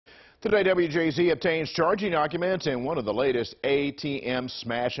Today, WJZ obtains charging documents in one of the latest ATM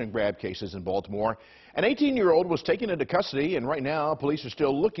smash and grab cases in Baltimore. An 18-year-old was taken into custody, and right now, police are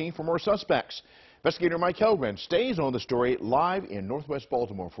still looking for more suspects. Investigator Mike Helgren stays on the story live in Northwest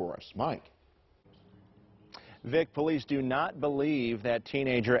Baltimore for us. Mike. Vic, police do not believe that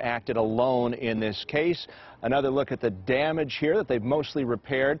teenager acted alone in this case. Another look at the damage here that they've mostly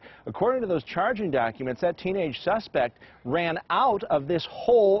repaired. According to those charging documents, that teenage suspect ran out of this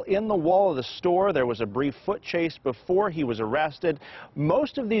hole in the wall of the store. There was a brief foot chase before he was arrested.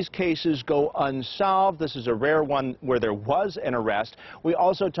 Most of these cases go unsolved. This is a rare one where there was an arrest. We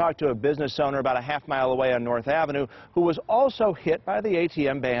also talked to a business owner about a half-mile away on North Avenue who was also hit by the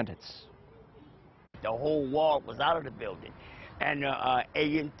ATM bandits. The whole wall was out of the building, and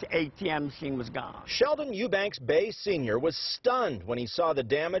the ATM machine was gone. Sheldon Eubanks Bay Sr. was stunned when he saw the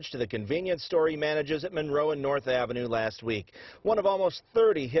damage to the convenience store he manages at Monroe and North Avenue last week. One of almost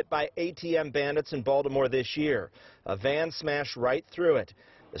 30 hit by ATM bandits in Baltimore this year. A van smashed right through it.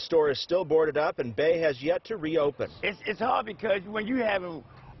 The store is still boarded up, and Bay has yet to reopen. It's hard because when you have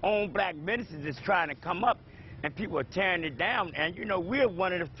own black businesses that's trying to come up, and people are tearing it down, and you know, we're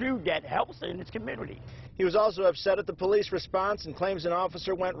one of the few that helps in this community. He was also upset at the police response and claims an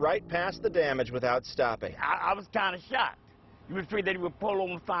officer went right past the damage without stopping. I was kind of shocked. You were afraid that he would pull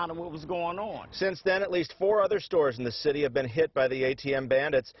over and find out what was going on. Since then, at least 4 other stores in the city have been hit by the ATM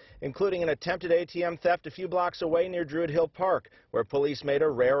bandits, including an attempted ATM theft a few blocks away near Druid Hill Park, where police made a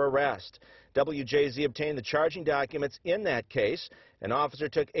rare arrest. WJZ obtained the charging documents in that case. An officer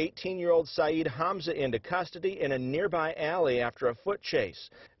took 18-year-old Saeed Hamza into custody in a nearby alley after a foot chase.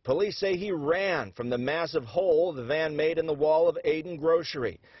 Police say he ran from the massive hole the van made in the wall of Aiden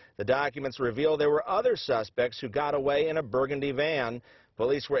Grocery. The documents reveal there were other suspects who got away in a burgundy van.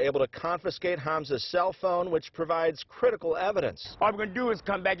 Police were able to confiscate Hamza's cell phone, which provides critical evidence. All we're going to do is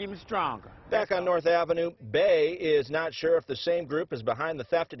come back even stronger. Back on North Avenue, Bay is not sure if the same group is behind the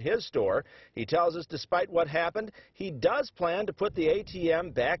theft at his store. He tells us despite what happened, he does plan to put the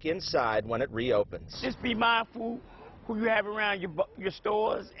ATM back inside when it reopens. Just be mindful who you have around your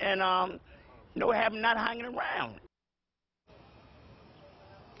stores and, have them not hanging around.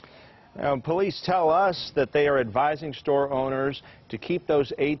 Police tell us that they are advising store owners to keep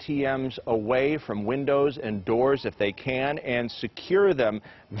those ATMs away from windows and doors if they can, and secure them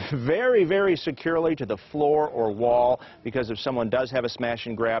very, very securely to the floor or wall, because if someone does have a smash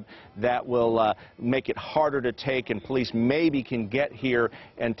and grab, that will make it harder to take, and police maybe can get here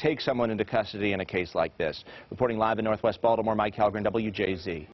and take someone into custody in a case like this. Reporting live in Northwest Baltimore, Mike Helgren, WJZ.